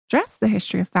Dress, the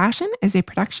History of Fashion is a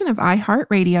production of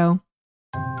iHeartRadio.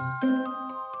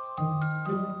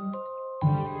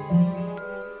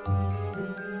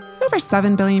 Over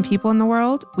 7 billion people in the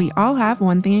world, we all have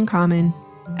one thing in common.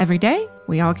 Every day,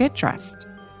 we all get dressed.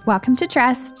 Welcome to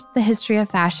Dressed, the History of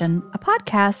Fashion, a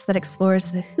podcast that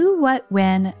explores the who, what,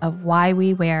 when of why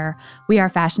we wear. We are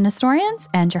fashion historians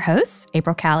and your hosts,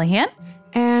 April Callahan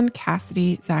and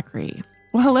Cassidy Zachary.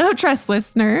 Well, hello, Dress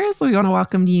listeners. We want to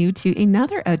welcome you to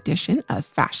another edition of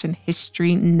Fashion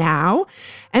History Now.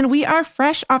 And we are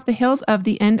fresh off the heels of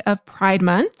the end of Pride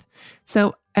Month.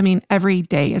 So, I mean, every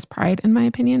day is Pride, in my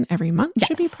opinion. Every month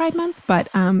should be Pride Month.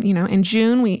 But, in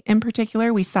June,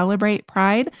 we celebrate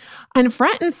Pride. And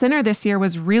front and center this year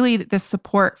was really the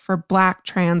support for Black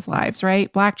trans lives,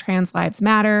 right? Black trans lives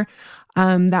matter.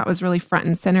 That was really front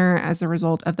and center as a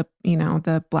result of the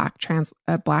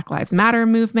Black Lives Matter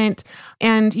movement.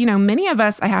 And, many of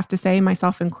us, I have to say,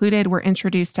 myself included, were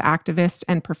introduced to activist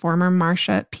and performer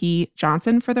Marsha P.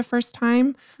 Johnson for the first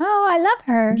time. Oh, I love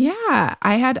her. Yeah,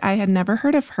 I had never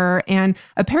heard of her. And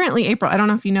apparently, April, I don't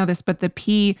know if you know this, but the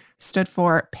P stood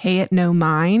for Pay It No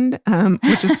Mind,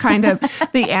 which is kind of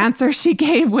the answer she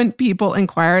gave when people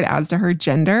inquired as to her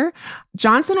gender.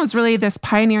 Johnson was really this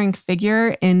pioneering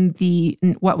figure in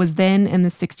what was then in the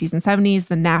 60s and 70s,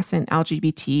 the nascent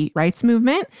LGBT rights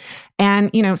movement.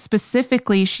 And,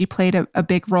 specifically, she played a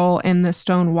big role in the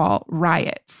Stonewall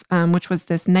riots, which was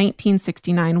this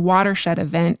 1969 watershed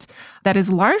event that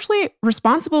is largely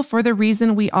responsible for the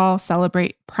reason we all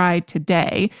celebrate Pride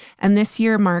today. And this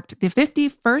year marked the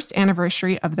 51st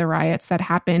anniversary of the riots that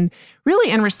happened really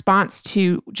in response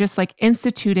to just like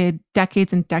instituted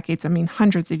decades and decades,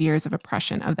 hundreds of years of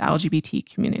oppression of the LGBT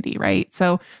community, right?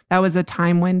 So that was a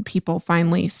time when people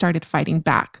finally started fighting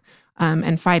back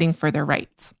and fighting for their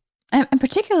rights. And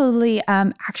particularly,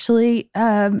 a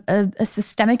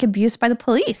systemic abuse by the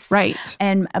police. Right.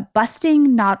 And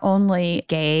busting not only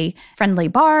gay-friendly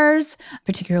bars,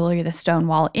 particularly the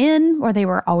Stonewall Inn, where they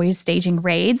were always staging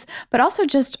raids, but also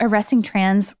just arresting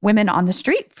trans women on the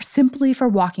street simply for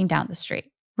walking down the street.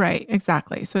 Right,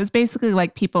 exactly. So it's basically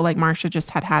like people like Marsha just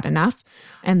had enough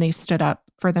and they stood up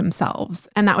for themselves.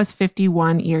 And that was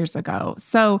 51 years ago.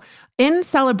 So in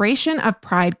celebration of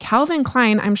Pride, Calvin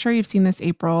Klein, I'm sure you've seen this,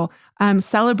 April,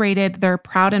 celebrated their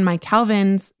Proud in My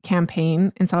Calvins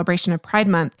campaign in celebration of Pride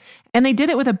Month. And they did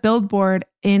it with a billboard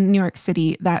in New York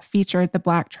City that featured the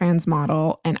Black trans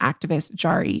model and activist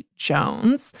Jari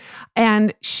Jones.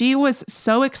 And she was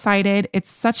so excited.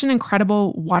 It's such an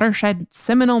incredible watershed,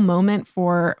 seminal moment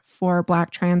for Black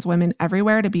trans women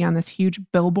everywhere to be on this huge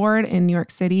billboard in New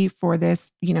York City for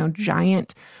this,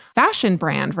 giant fashion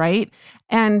brand, right?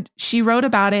 And she wrote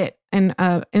about it in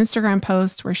an Instagram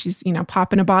post where she's,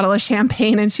 popping a bottle of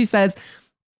champagne and she says,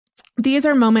 "These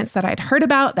are moments that I'd heard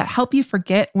about that help you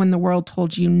forget when the world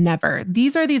told you never.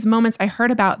 These are these moments I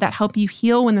heard about that help you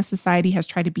heal when the society has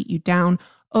tried to beat you down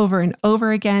over and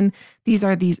over again. These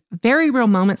are these very real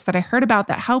moments that I heard about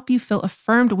that help you feel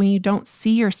affirmed when you don't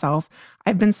see yourself.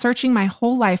 I've been searching my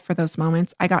whole life for those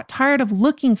moments. I got tired of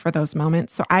looking for those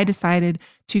moments, so I decided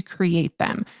to create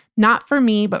them. Not for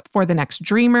me, but for the next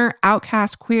dreamer,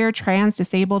 outcast, queer, trans,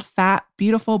 disabled, fat,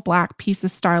 beautiful, Black piece of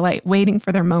starlight waiting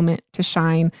for their moment to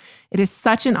shine. It is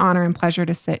such an honor and pleasure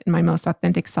to sit in my most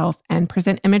authentic self and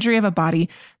present imagery of a body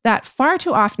that far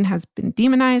too often has been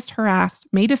demonized, harassed,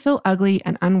 made to feel ugly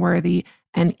and unworthy,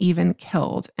 and even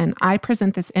killed. And I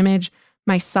present this image,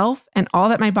 myself, and all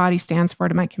that my body stands for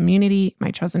to my community,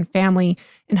 my chosen family,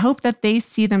 in hope that they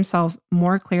see themselves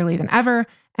more clearly than ever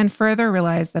and further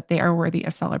realize that they are worthy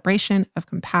of celebration, of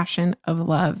compassion, of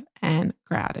love, and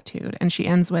gratitude." And she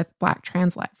ends with Black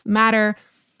trans lives matter.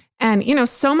 And,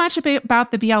 so much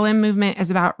about the BLM movement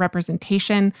is about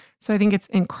representation. So I think it's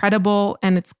incredible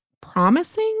and it's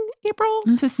promising, April,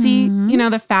 to see,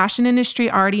 the fashion industry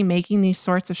already making these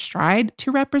sorts of stride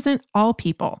to represent all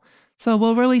people. So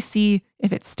we'll really see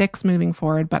if it sticks moving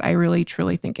forward, but I really,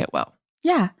 truly think it will.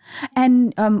 Yeah.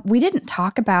 And we didn't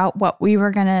talk about what we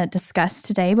were going to discuss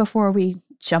today before we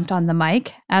jumped on the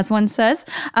mic, as one says.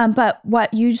 But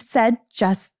what you said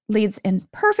just leads in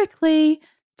perfectly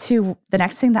to the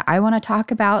next thing that I want to talk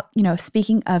about,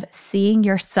 speaking of seeing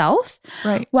yourself.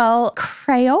 Right. Well,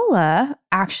 Crayola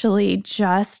actually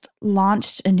just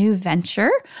launched a new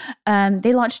venture.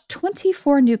 They launched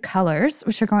 24 new colors,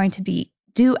 which are going to be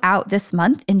due out this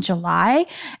month in July.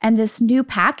 And this new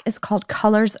pack is called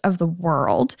Colors of the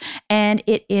World. And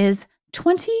it is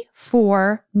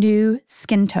 24 new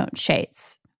skin tone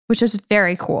shades, which is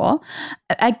very cool.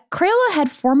 Crayola had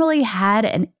formerly had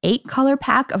an 8-color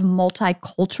pack of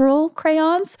multicultural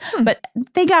crayons, but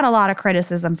they got a lot of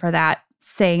criticism for that,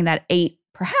 saying that 8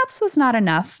 perhaps was not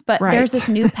enough, but Right. there's this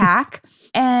new pack.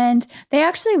 And they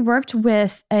actually worked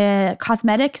with a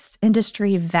cosmetics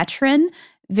industry veteran,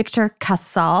 Victor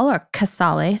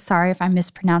Casale. Sorry if I'm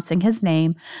mispronouncing his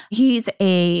name. He's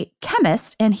a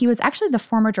chemist, and he was actually the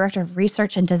former director of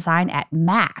research and design at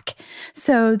MAC.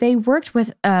 So they worked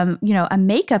with, a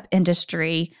makeup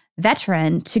industry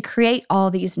veteran to create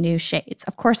all these new shades.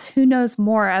 Of course, who knows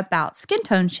more about skin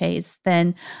tone shades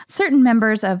than certain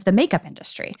members of the makeup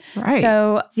industry? Right.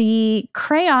 So the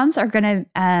crayons are going to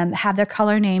have their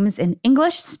color names in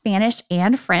English, Spanish,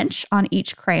 and French on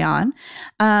each crayon.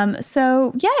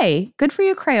 So yay, good for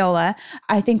you, Crayola.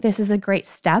 I think this is a great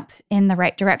step in the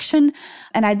right direction.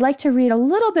 And I'd like to read a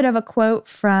little bit of a quote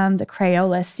from the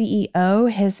Crayola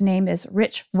CEO. His name is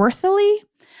Rich Worthley.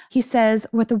 He says,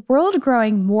 with the world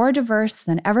growing more diverse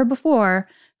than ever before,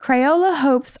 Crayola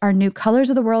hopes our new Colors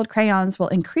of the World crayons will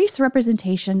increase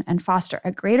representation and foster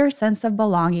a greater sense of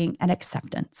belonging and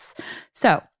acceptance.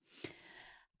 So,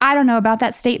 I don't know about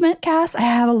that statement, Cass. I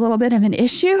have a little bit of an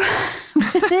issue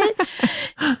with it.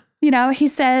 He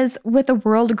says, with the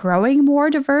world growing more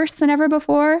diverse than ever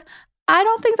before, I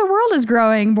don't think the world is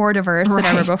growing more diverse than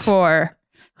ever before.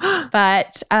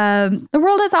 But the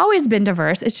world has always been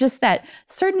diverse. It's just that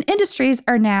certain industries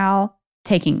are now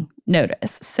taking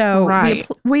notice. So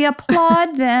we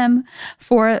applaud them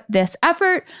for this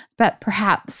effort, but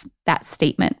perhaps that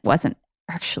statement wasn't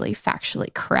actually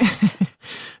factually correct.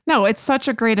 No, it's such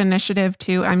a great initiative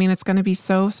too. I mean, it's going to be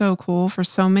so, so cool for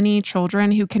so many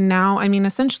children who can now,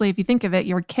 essentially, if you think of it,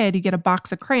 you're a kid, you get a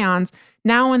box of crayons.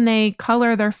 Now when they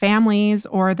color their families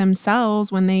or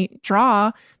themselves, when they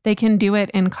draw, they can do it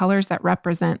in colors that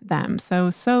represent them.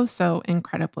 So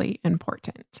incredibly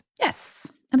important. Yes,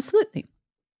 absolutely.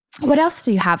 What else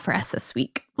do you have for us this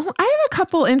week? Well, I have a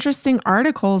couple interesting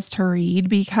articles to read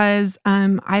because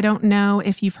I don't know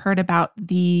if you've heard about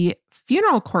the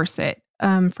funeral corset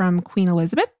from Queen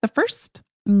Elizabeth I.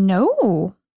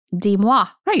 No. Dis-moi.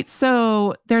 Right.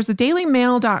 So there's a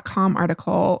dailymail.com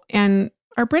article, and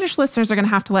our British listeners are going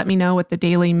to have to let me know what the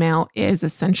Daily Mail is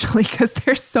essentially, because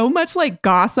there's so much like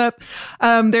gossip.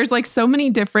 There's like so many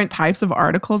different types of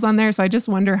articles on there. So I just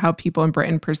wonder how people in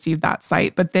Britain perceive that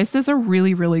site. But this is a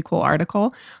really, really cool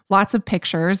article. Lots of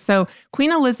pictures. So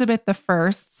Queen Elizabeth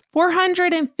I's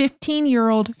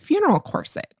 415-year-old funeral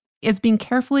corset is being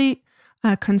carefully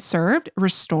conserved,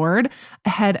 restored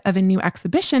ahead of a new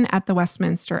exhibition at the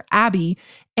Westminster Abbey.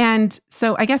 And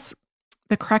so I guess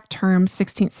the correct term,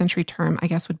 16th century term, I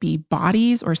guess would be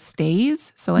bodies or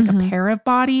stays. So like a pair of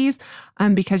bodies,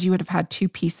 because you would have had two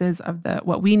pieces of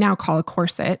what we now call a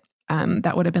corset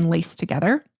that would have been laced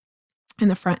together in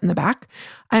the front and the back.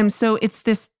 So it's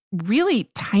this really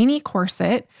tiny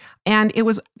corset, and it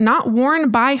was not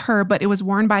worn by her, but it was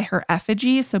worn by her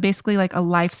effigy. So basically like a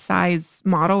life-size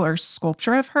model or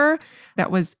sculpture of her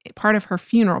that was part of her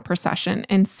funeral procession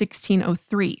in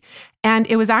 1603. And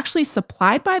it was actually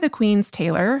supplied by the Queen's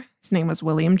tailor. His name was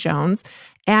William Jones.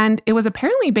 And it was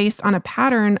apparently based on a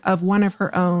pattern of one of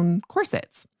her own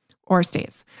corsets or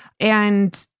stays.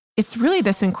 And it's really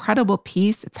this incredible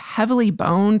piece. It's heavily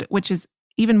boned, which is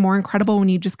even more incredible when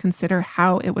you just consider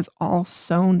how it was all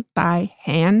sewn by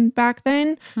hand back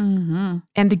then. Mm-hmm.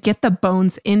 And to get the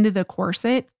bones into the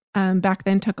corset back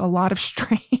then took a lot of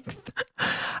strength.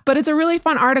 But it's a really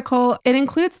fun article. It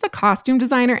includes the costume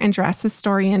designer and dress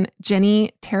historian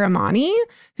Jenny Taramani,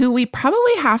 who we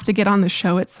probably have to get on the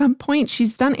show at some point.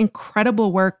 She's done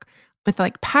incredible work with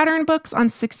like pattern books on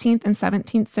 16th and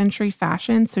 17th century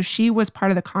fashion. So she was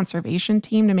part of the conservation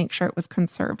team to make sure it was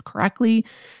conserved correctly,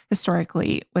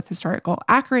 historically, with historical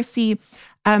accuracy.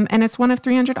 And it's one of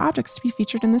 300 objects to be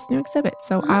featured in this new exhibit.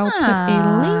 So I'll put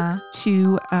a link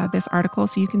to this article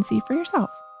so you can see for yourself.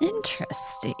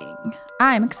 Interesting.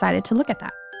 I'm excited to look at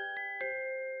that.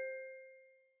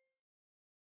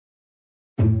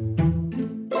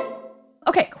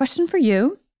 Okay, question for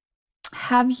you.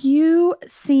 Have you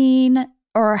seen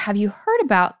or have you heard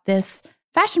about this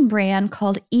fashion brand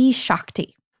called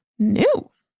eShakti?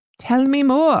 No. Tell me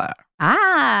more.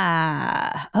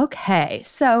 Okay.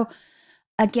 So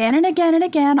again and again and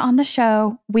again on the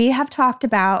show, we have talked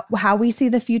about how we see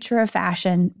the future of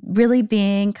fashion really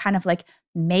being kind of like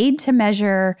made to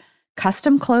measure,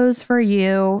 custom clothes for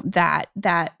you, that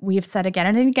we've said again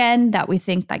and again that we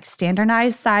think like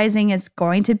standardized sizing is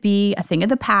going to be a thing of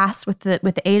the past with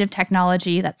the aid of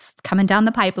technology that's coming down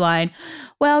the pipeline.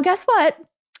 Well, guess what?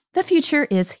 The future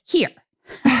is here.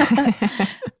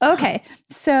 Okay,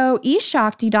 so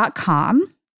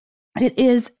eShakti.com. It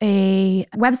is a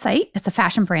website. It's a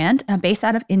fashion brand based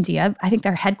out of India. I think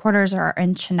their headquarters are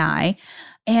in Chennai.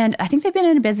 And I think they've been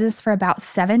in business for about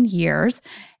 7 years.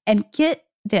 And get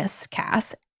this,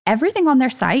 Cass, everything on their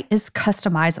site is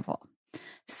customizable.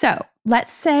 So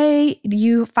let's say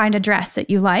you find a dress that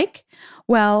you like.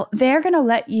 Well, they're going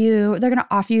to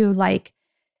offer you like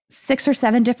 6 or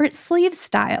 7 different sleeve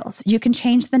styles. You can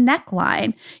change the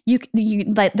neckline.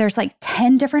 There's like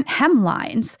 10 different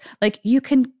hemlines. Like you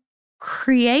can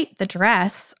create the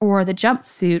dress or the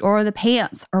jumpsuit or the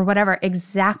pants or whatever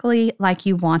exactly like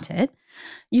you want it.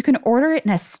 You can order it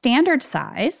in a standard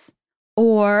size,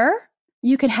 or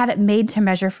you can have it made to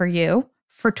measure for you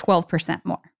for 12%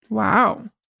 more. Wow.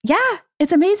 Yeah,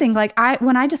 it's amazing. Like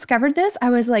when I discovered this, I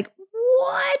was like,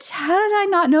 what? How did I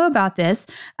not know about this?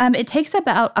 It takes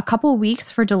about a couple weeks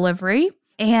for delivery.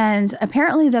 And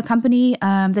apparently the company,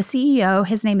 the CEO,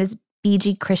 his name is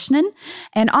B.G. Krishnan.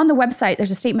 And on the website,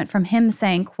 there's a statement from him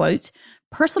saying, quote,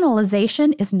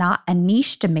 "Personalization is not a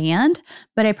niche demand,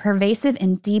 but a pervasive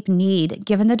and deep need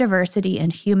given the diversity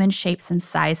in human shapes and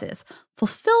sizes.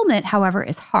 Fulfillment, however,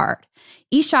 is hard.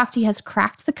 eShakti has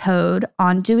cracked the code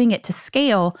on doing it to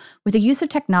scale with the use of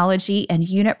technology and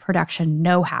unit production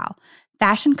know-how.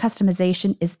 Fashion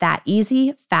customization is that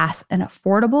easy, fast, and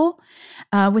affordable.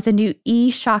 With a new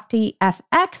eShakti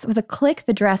FX, with a click,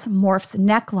 the dress morphs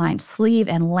neckline, sleeve,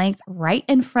 and length right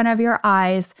in front of your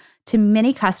eyes. To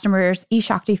many customers,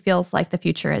 eShakti feels like the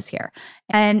future is here."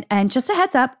 And just a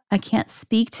heads up, I can't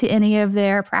speak to any of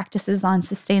their practices on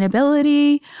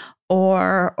sustainability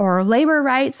or labor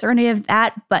rights or any of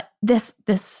that, but this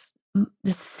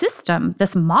system,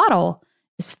 this model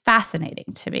is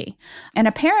fascinating to me. And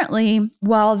apparently,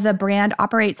 while the brand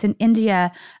operates in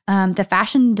India, the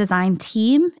fashion design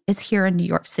team is here in New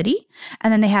York City.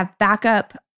 And then they have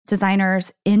backup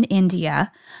designers in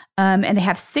India. And they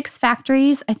have 6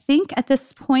 factories, I think, at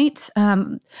this point.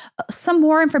 Some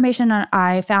more information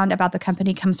I found about the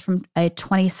company comes from a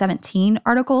 2017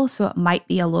 article, so it might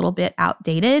be a little bit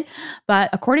outdated.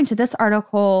 But according to this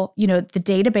article, the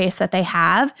database that they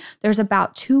have, there's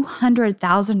about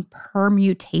 200,000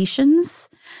 permutations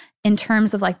in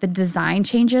terms of like the design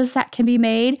changes that can be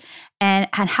made. And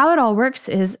how it all works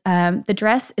is the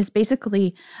dress is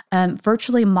basically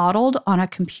virtually modeled on a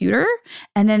computer.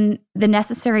 And then the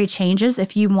necessary changes,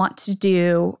 if you want to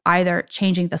do either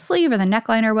changing the sleeve or the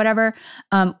neckline or whatever,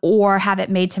 or have it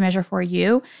made to measure for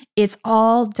you, it's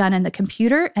all done in the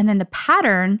computer. And then the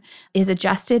pattern is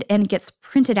adjusted and gets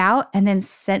printed out and then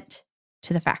sent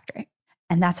to the factory.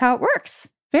 And that's how it works.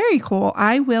 Very cool.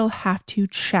 I will have to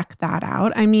check that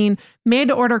out. I mean,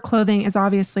 made-to-order clothing is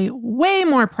obviously way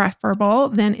more preferable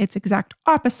than its exact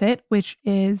opposite, which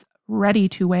is ready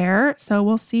to wear. So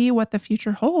we'll see what the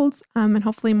future holds. And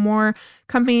hopefully more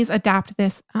companies adapt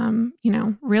this,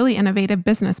 really innovative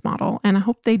business model. And I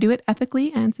hope they do it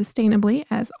ethically and sustainably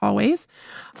as always.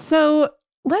 So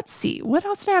let's see. What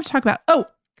else did I have to talk about? Oh,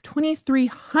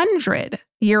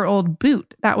 2,300-year-old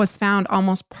boot that was found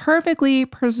almost perfectly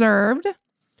preserved.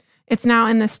 It's now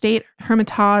in the State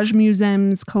Hermitage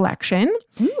Museum's collection.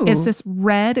 Ooh. It's this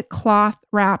red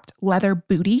cloth-wrapped leather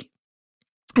bootie.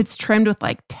 It's trimmed with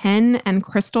like tin and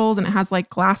crystals, and it has like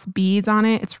glass beads on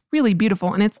it. It's really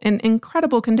beautiful, and it's in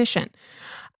incredible condition.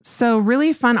 So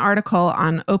really fun article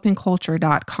on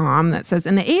openculture.com that says,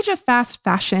 in the age of fast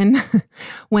fashion,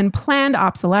 when planned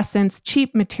obsolescence,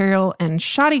 cheap material, and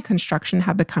shoddy construction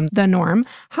have become the norm,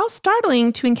 how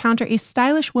startling to encounter a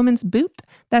stylish woman's boot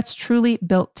that's truly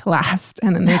built to last.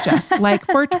 And then they just like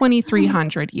for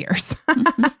 2,300 years.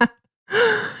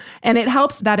 And it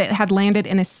helps that it had landed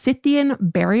in a Scythian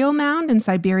burial mound in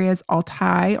Siberia's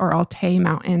Altai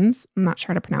Mountains, I'm not sure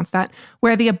how to pronounce that,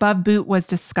 where the above boot was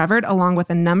discovered along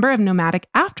with a number of nomadic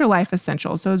afterlife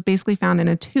essentials. So it was basically found in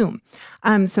a tomb.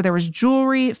 So there was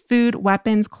jewelry, food,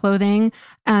 weapons, clothing.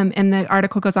 And the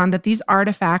article goes on that these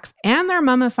artifacts and their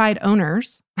mummified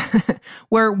owners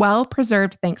were well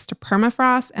preserved thanks to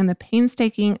permafrost and the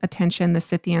painstaking attention the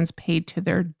Scythians paid to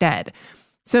their dead.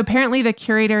 So apparently the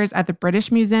curators at the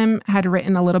British Museum had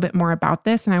written a little bit more about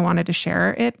this, and I wanted to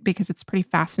share it because it's pretty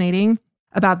fascinating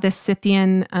about this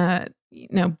Scythian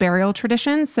burial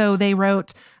tradition. So they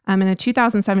wrote in a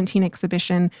 2017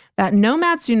 exhibition that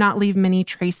nomads do not leave many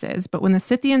traces, but when the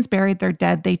Scythians buried their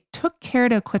dead, they took care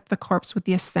to equip the corpse with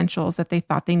the essentials that they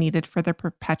thought they needed for the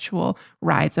perpetual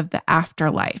rides of the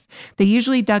afterlife. They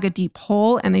usually dug a deep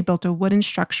hole and they built a wooden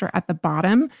structure at the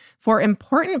bottom. For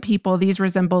important people, these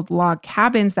resembled log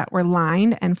cabins that were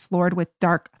lined and floored with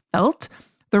dark felt.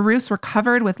 The roofs were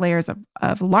covered with layers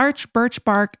of larch, birch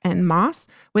bark, and moss.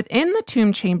 Within the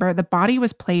tomb chamber, the body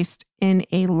was placed in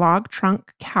a log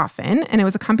trunk coffin, and it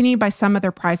was accompanied by some of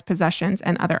their prized possessions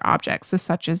and other objects, so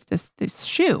such as this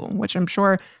shoe, which I'm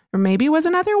sure there maybe was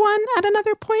another one at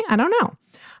another point. I don't know.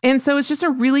 And so it's just a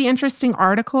really interesting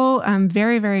article,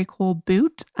 very, very cool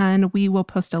boot, and we will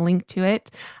post a link to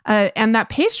it. And that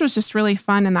page was just really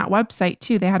fun, and that website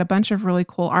too. They had a bunch of really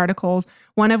cool articles,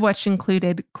 one of which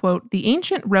included, quote, "The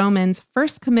ancient Romans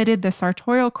first committed the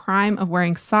sartorial crime of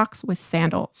wearing socks with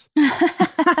sandals."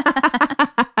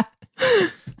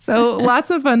 So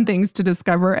lots of fun things to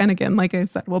discover. And again, like I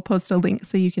said, we'll post a link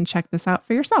so you can check this out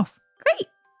for yourself. Great.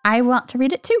 I want to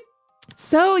read it too.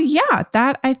 So yeah,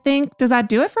 that I think, does that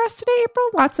do it for us today, April?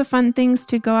 Lots of fun things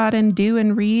to go out and do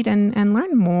and read and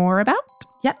learn more about.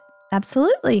 Yep,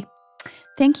 absolutely.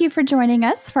 Thank you for joining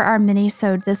us for our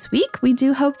mini-sode this week. We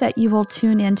do hope that you will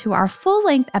tune into our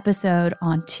full-length episode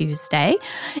on Tuesday.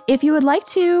 If you would like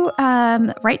to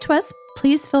write to us,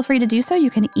 please feel free to do so. You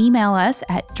can email us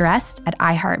at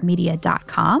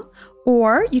dressed@iheartmedia.com,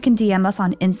 or you can DM us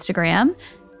on Instagram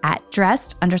at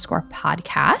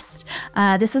dressed_podcast.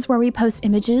 This is where we post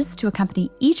images to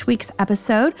accompany each week's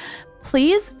episode.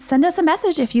 Please send us a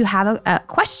message if you have a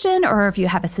question or if you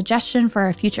have a suggestion for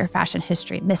a future fashion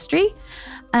history mystery.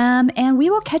 And we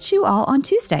will catch you all on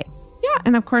Tuesday. Yeah,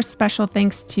 and of course, special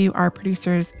thanks to our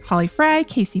producers, Holly Fry,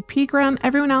 Casey Pegram,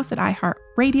 everyone else at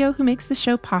iHeartRadio who makes the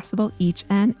show possible each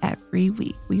and every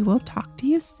week. We will talk to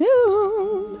you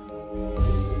soon.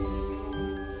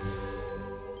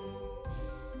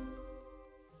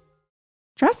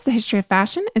 Dress, the History of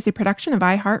Fashion is a production of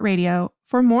iHeartRadio.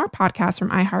 For more podcasts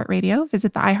from iHeartRadio,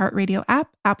 visit the iHeartRadio app,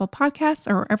 Apple Podcasts,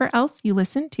 or wherever else you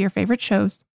listen to your favorite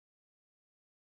shows.